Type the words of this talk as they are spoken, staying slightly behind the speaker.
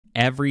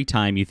every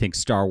time you think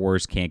Star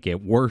Wars can't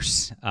get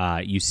worse,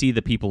 you see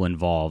the people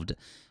involved.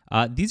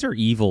 These are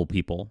evil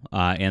people,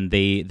 and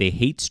they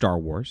hate Star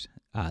Wars.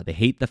 They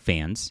hate the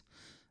fans.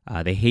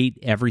 They hate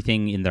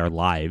everything in their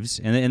lives,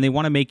 and they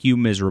want to make you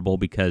miserable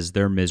because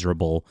they're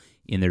miserable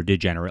in their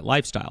degenerate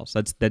lifestyles.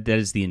 That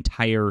is the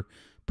entire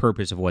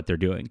purpose of what they're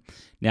doing.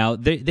 Now,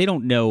 they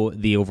don't know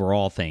the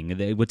overall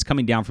thing. What's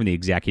coming down from the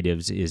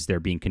executives is they're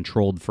being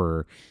controlled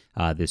for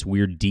this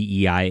weird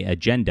DEI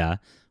agenda,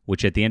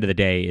 which at the end of the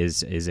day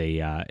is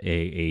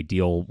a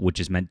deal which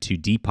is meant to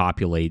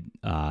depopulate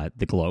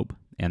the globe,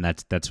 and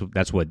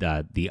that's what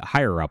the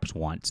higher ups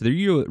want. So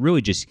they're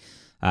really just,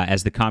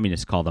 as the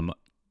communists call them,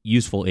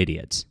 useful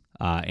idiots,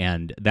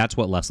 and that's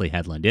what Leslie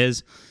Headland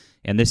is.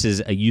 And this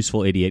is a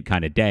useful idiot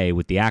kind of day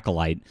with the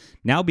Acolyte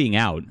now being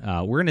out.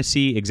 We're going to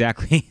see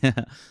exactly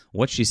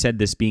what she said,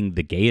 this being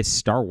the gayest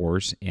Star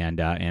Wars, and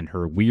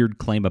her weird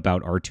claim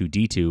about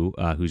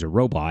R2-D2, who's a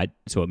robot,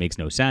 so it makes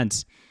no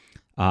sense.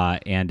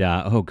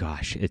 Oh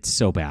gosh, it's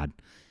so bad.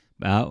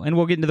 And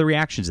we'll get into the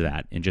reactions to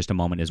that in just a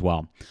moment as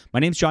well.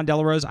 My name's John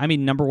Delarose. I'm a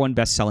 #1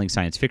 best-selling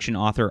science fiction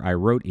author. I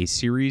wrote a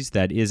series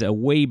that is a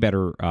way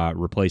better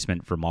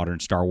replacement for modern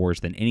Star Wars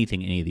than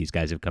anything any of these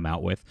guys have come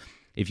out with.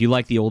 If you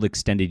like the old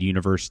extended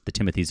universe, the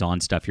Timothy Zahn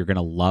stuff, you're going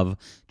to love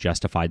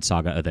Justified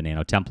Saga of the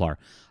Nano Templar.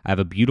 I have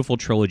a beautiful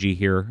trilogy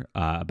here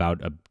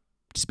about a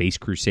space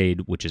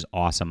crusade, which is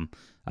awesome.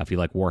 If you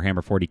like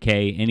Warhammer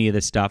 40K, any of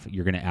this stuff,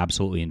 you're going to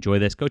absolutely enjoy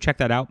this. Go check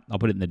that out. I'll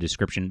put it in the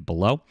description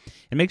below.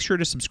 And make sure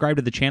to subscribe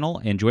to the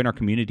channel and join our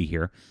community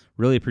here.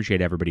 Really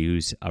appreciate everybody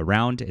who's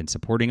around and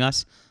supporting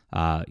us.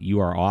 You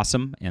are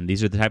awesome, and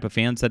these are the type of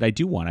fans that I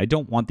do want. I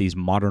don't want these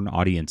modern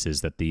audiences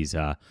that these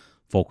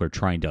folk are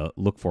trying to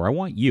look for. I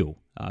want you,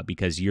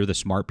 because you're the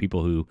smart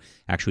people who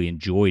actually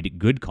enjoyed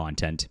good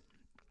content.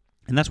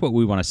 And that's what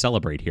we want to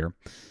celebrate here.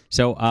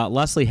 So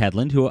Leslie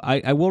Headland, who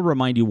I will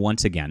remind you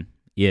once again,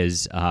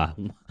 is,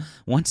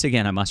 once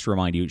again, I must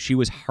remind you, she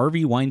was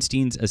Harvey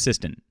Weinstein's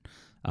assistant.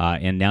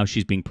 And now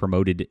she's being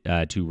promoted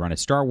to run a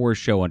Star Wars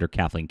show under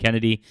Kathleen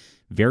Kennedy.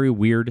 Very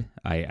weird.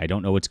 I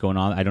don't know what's going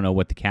on. I don't know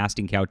what the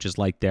casting couch is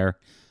like there.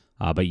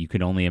 But you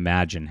can only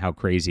imagine how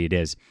crazy it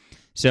is.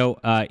 So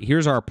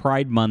here's our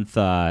Pride Month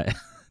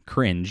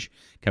cringe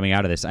coming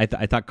out of this. I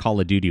thought Call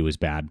of Duty was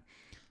bad.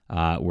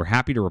 We're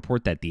happy to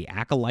report that the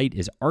Acolyte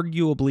is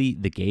arguably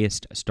the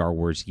gayest Star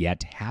Wars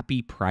yet.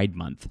 Happy Pride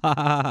Month.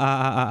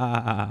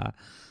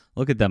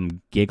 Look at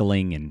them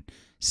giggling and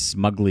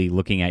smugly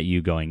looking at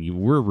you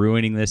going, we're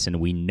ruining this and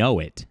we know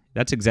it.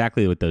 That's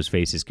exactly what those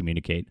faces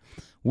communicate.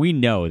 We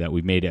know that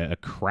we've made a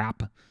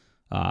crap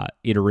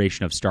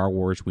iteration of Star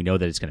Wars. We know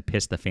that it's going to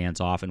piss the fans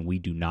off, and we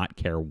do not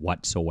care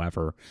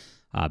whatsoever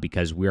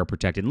because we are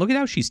protected. And look at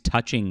how she's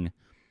touching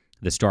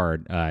the star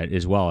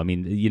as well. I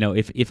mean, you know,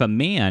 if a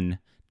man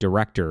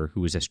director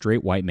who is a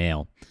straight white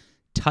male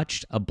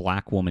touched a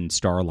black woman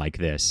star like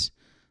this,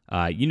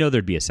 you know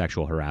there'd be a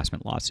sexual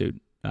harassment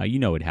lawsuit. You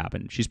know it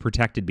happened. She's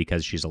protected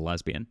because she's a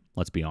lesbian.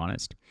 Let's be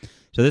honest.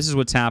 So this is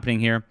what's happening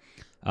here.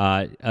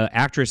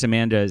 Actress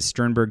Amanda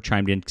Sternberg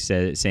chimed in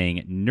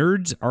saying,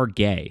 "Nerds are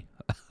gay."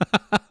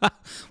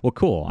 Well,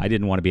 cool. I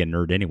didn't want to be a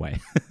nerd anyway.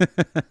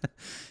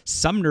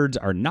 Some nerds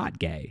are not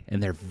gay,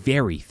 and they're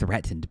very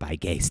threatened by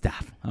gay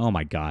stuff. Oh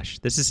my gosh,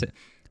 this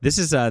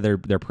is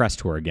their press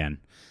tour again.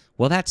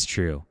 Well, that's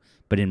true,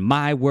 but in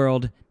my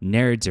world,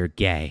 nerds are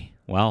gay.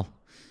 Well,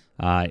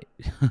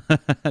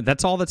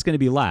 that's all that's going to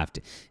be left.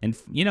 And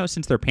you know,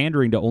 since they're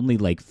pandering to only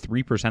like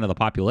 3% of the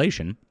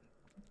population,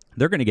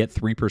 they're going to get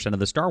 3% of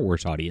the Star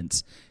Wars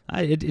audience.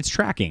 It's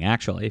tracking,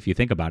 actually, if you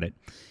think about it.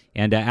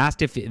 And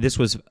asked if this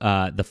was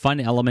the fun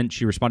element,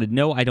 she responded,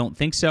 "No, I don't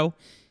think so.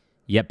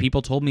 Yet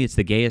people told me it's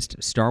the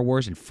gayest Star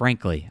Wars, and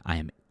frankly, I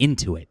am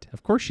into it."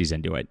 Of course she's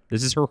into it.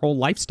 This is her whole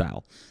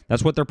lifestyle.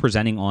 That's what they're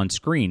presenting on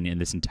screen in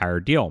this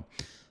entire deal.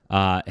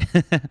 "I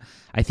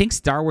think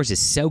Star Wars is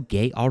so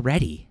gay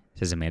already,"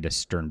 says Amanda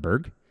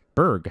Sternberg.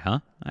 Berg, huh?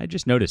 I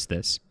just noticed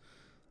this.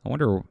 I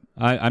wonder.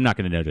 I'm not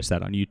going to notice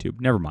that on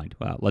YouTube. Never mind.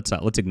 Let's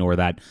ignore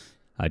that.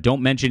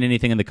 Don't mention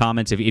anything in the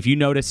comments. If you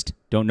noticed,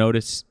 don't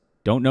notice.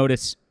 Don't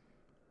notice.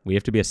 We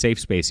have to be a safe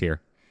space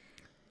here.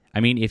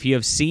 I mean, if you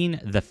have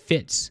seen the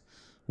fits,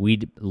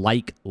 we'd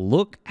like,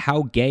 look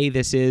how gay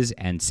this is,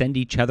 and send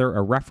each other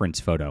a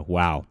reference photo.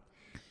 Wow.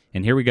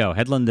 And here we go.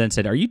 Headland then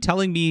said, "Are you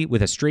telling me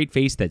with a straight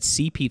face that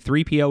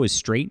CP3PO is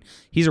straight?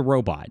 He's a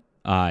robot.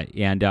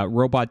 And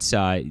robots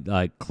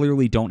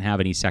clearly don't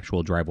have any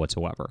sexual drive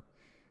whatsoever."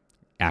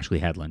 Ashley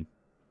Headland.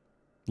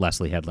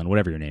 Leslie Headland,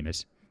 whatever your name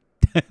is.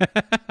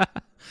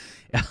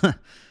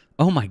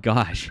 Oh my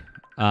gosh.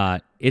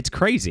 It's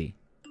crazy.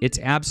 It's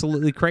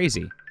absolutely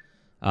crazy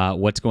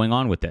what's going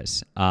on with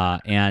this.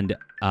 And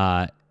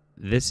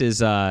this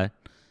is where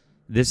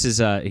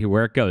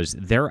it goes.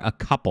 They're a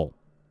couple,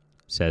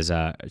 says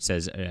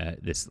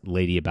this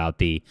lady about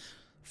the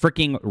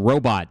freaking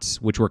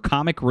robots, which were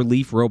comic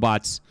relief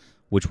robots,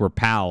 which were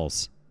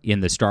pals in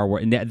the Star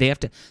Wars. And they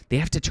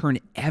have to turn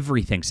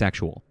everything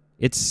sexual.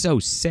 It's so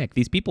sick.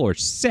 These people are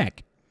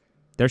sick.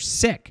 They're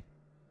sick.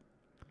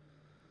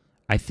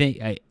 I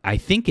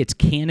think it's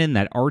canon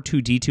that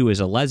R2-D2 is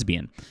a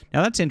lesbian.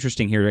 Now that's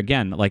interesting here.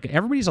 Again, like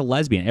everybody's a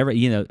lesbian.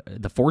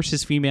 The Force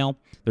is female.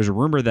 There's a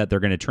rumor that they're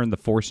going to turn the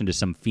Force into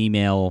some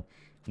female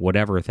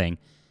whatever thing.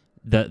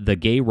 The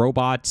gay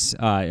robots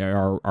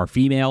are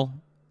female.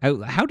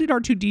 How did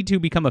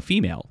R2-D2 become a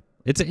female?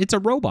 It's a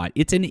robot.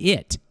 It's an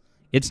it.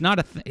 It's not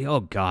a thing. Oh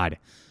God,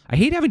 I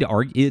hate having to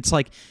argue. It's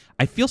like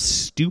I feel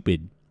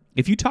stupid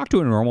if you talk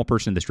to a normal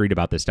person in the street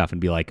about this stuff and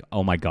be like,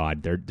 oh my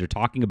God, they're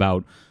talking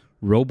about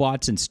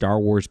robots in Star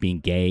Wars being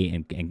gay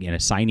and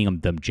assigning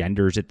them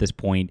genders at this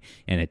point,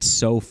 and it's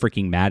so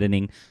freaking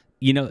maddening.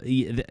 You know,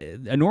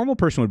 a normal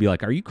person would be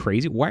like, are you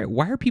crazy?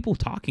 Why are people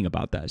talking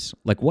about this?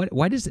 Like,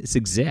 why does this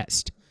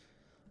exist?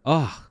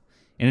 Ugh.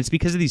 And it's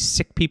because of these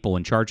sick people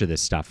in charge of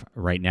this stuff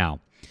right now.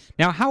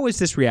 Now, how is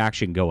this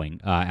reaction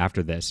going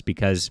after this?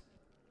 Because,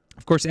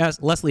 of course,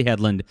 as Leslie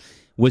Headland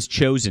was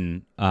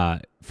chosen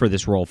for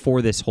this role,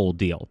 for this whole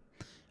deal.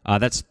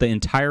 That's the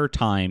entire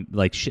time.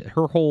 Like,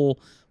 her whole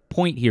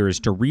point here is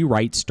to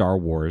rewrite Star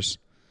Wars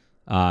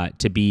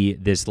to be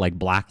this like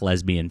black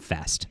lesbian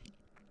fest.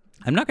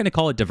 I'm not going to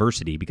call it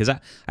diversity because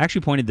I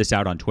actually pointed this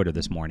out on Twitter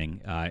this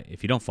morning.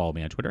 If you don't follow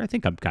me on Twitter, I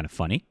think I'm kind of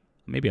funny.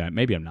 Maybe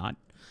I'm not,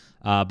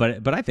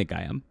 but I think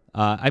I am.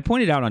 I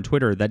pointed out on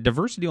Twitter that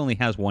diversity only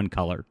has one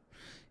color,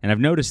 and I've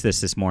noticed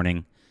this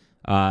morning.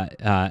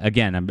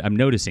 Again, I'm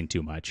noticing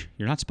too much.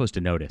 You're not supposed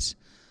to notice,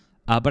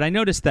 but I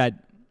noticed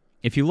that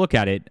if you look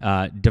at it,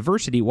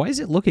 diversity. Why does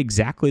it look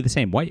exactly the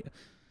same? Why?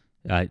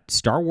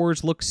 Star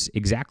Wars looks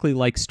exactly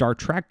like Star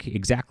Trek,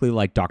 exactly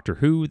like Doctor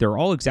Who. They're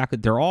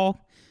all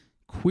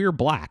queer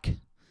black.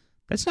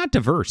 That's not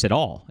diverse at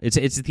all. It's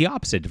the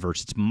opposite of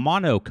diverse. It's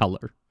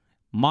monocolor,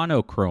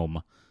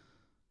 monochrome,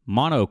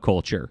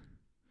 monoculture.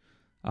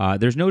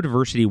 There's no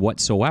diversity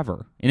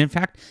whatsoever. And in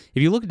fact,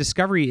 if you look at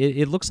Discovery,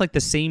 it looks like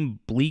the same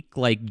bleak,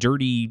 like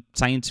dirty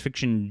science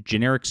fiction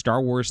generic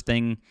Star Wars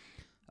thing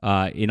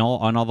on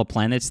all the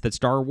planets that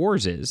Star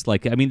Wars is.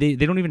 Like, I mean, they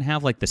don't even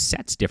have like the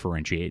sets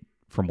differentiate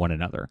from one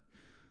another.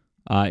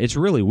 It's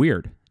really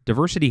weird.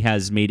 Diversity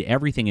has made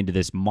everything into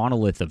this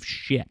monolith of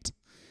shit.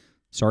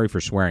 Sorry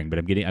for swearing, but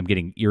I'm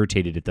getting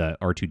irritated at the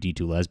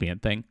R2-D2 lesbian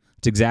thing.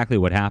 It's exactly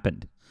what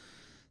happened.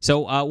 So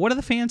what do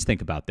the fans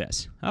think about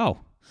this? Oh,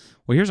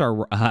 well, here's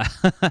our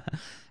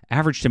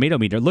average tomato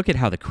meter. Look at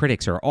how the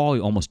critics are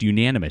all almost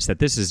unanimous that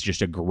this is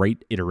just a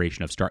great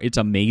iteration of Star. It's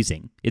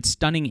amazing. It's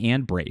stunning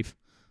and brave.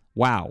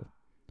 Wow.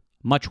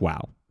 Much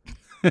wow.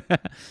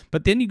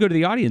 But then you go to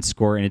the audience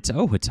score, and it's a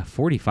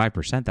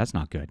 45%. That's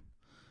not good.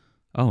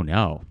 Oh,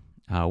 no.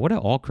 What do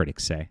all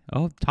critics say?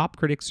 Oh, top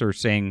critics are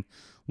saying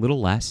a little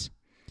less,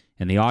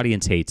 and the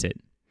audience hates it.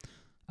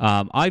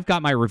 I've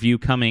got my review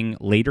coming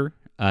later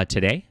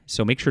today,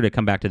 so make sure to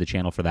come back to the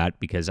channel for that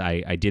because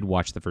I did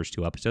watch the first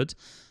 2 episodes,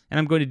 and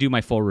I'm going to do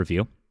my full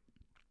review.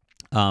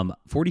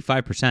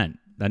 45%,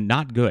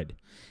 not good.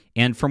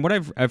 And from what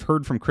I've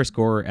heard from Chris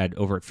Gore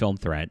over at Film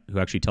Threat, who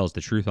actually tells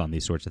the truth on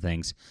these sorts of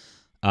things,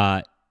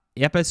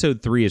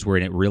 episode 3 is where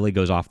it really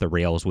goes off the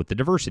rails with the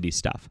diversity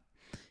stuff.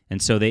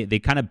 And so they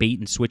kind of bait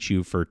and switch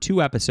you for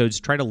 2 episodes,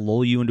 try to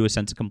lull you into a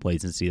sense of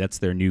complacency. That's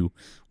their new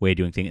way of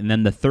doing things. And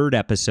then the 3rd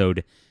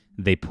episode,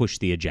 they push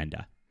the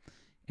agenda.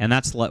 And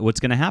that's what's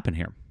going to happen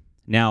here.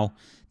 Now,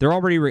 they're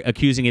already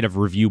accusing it of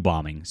review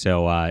bombing.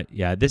 So,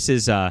 yeah, this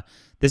is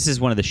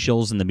one of the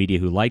shills in the media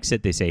who likes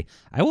it. They say,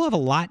 I will have a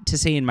lot to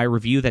say in my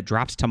review that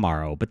drops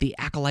tomorrow, but The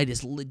Acolyte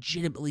is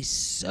legitimately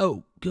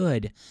so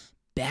good.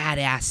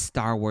 Badass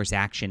Star Wars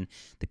action,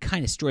 the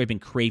kind of story I've been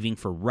craving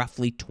for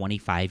roughly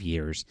 25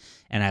 years.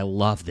 And I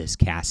love this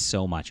cast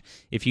so much.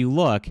 If you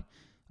look,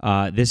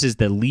 this is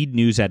the lead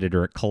news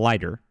editor at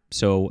Collider.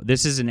 So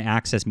this is an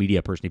Access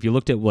Media person. If you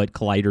looked at what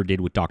Collider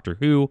did with Doctor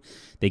Who,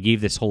 they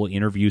gave this whole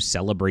interview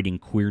celebrating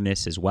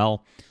queerness as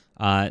well.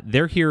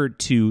 They're here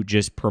to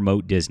just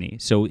promote Disney.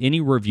 So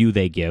any review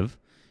they give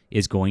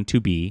is going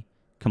to be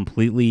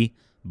completely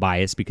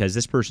biased because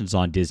this person's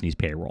on Disney's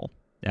payroll.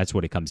 That's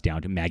what it comes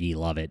down to. Maggie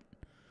Lovett.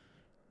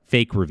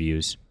 Fake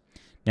reviews.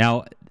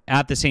 Now,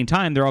 at the same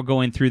time, they're all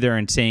going through there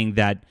and saying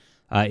that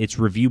it's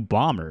review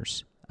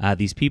bombers.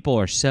 These people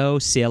are so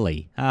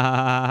silly.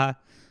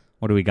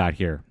 What do we got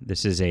here?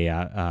 This is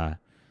a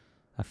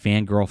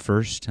fangirl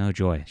first. Oh,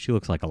 joy. She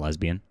looks like a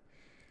lesbian.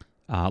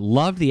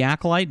 Loved The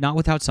Acolyte, not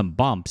without some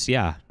bumps.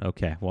 Yeah,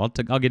 okay. Well,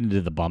 I'll get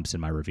into the bumps in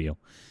my review.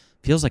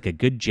 Feels like a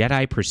good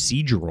Jedi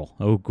procedural.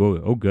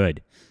 Oh,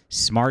 good.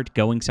 Smart,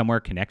 going somewhere,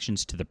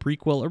 connections to the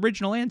prequel,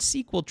 original, and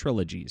sequel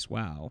trilogies.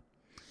 Wow.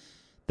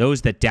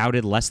 Those that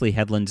doubted Leslie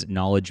Headland's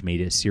knowledge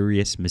made a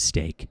serious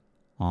mistake.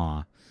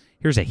 Aw.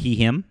 Here's a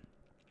he-him.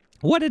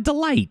 What a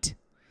delight.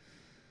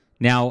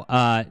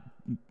 Now,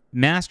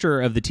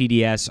 Master of the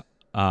TDS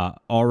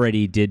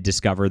already did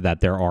discover that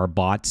there are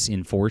bots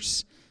in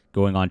force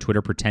going on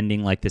Twitter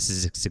pretending like this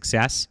is a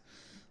success.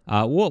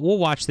 We'll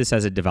watch this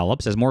as it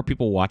develops. As more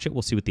people watch it,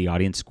 we'll see what the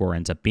audience score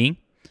ends up being.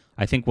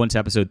 I think once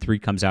episode 3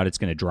 comes out, it's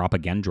going to drop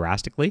again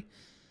drastically.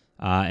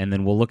 And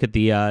then we'll look at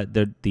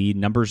the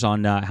numbers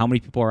on how many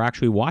people are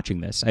actually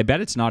watching this. I bet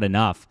it's not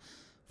enough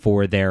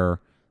for their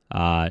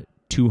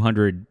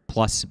 200+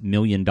 $5+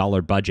 million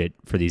budget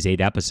for these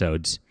 8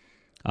 episodes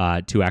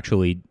to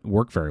actually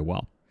work very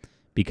well,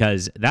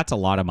 because that's a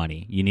lot of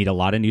money. You need a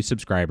lot of new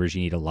subscribers.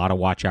 You need a lot of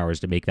watch hours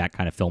to make that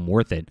kind of film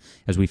worth it,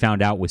 as we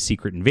found out with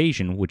Secret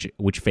Invasion,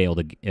 which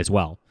failed as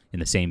well in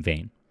the same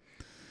vein.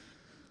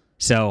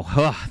 So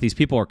these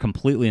people are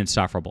completely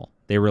insufferable.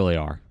 They really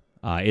are.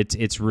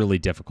 It's really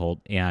difficult,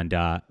 and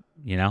I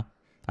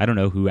don't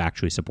know who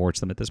actually supports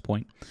them at this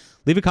point.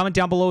 Leave a comment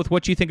down below with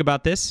what you think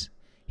about this.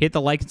 Hit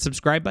the like and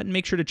subscribe button.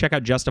 Make sure to check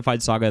out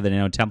Justified Saga of the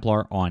Nano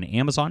Templar on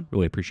Amazon.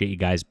 Really appreciate you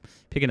guys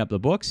picking up the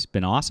books.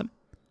 Been awesome.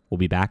 We'll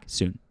be back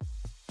soon.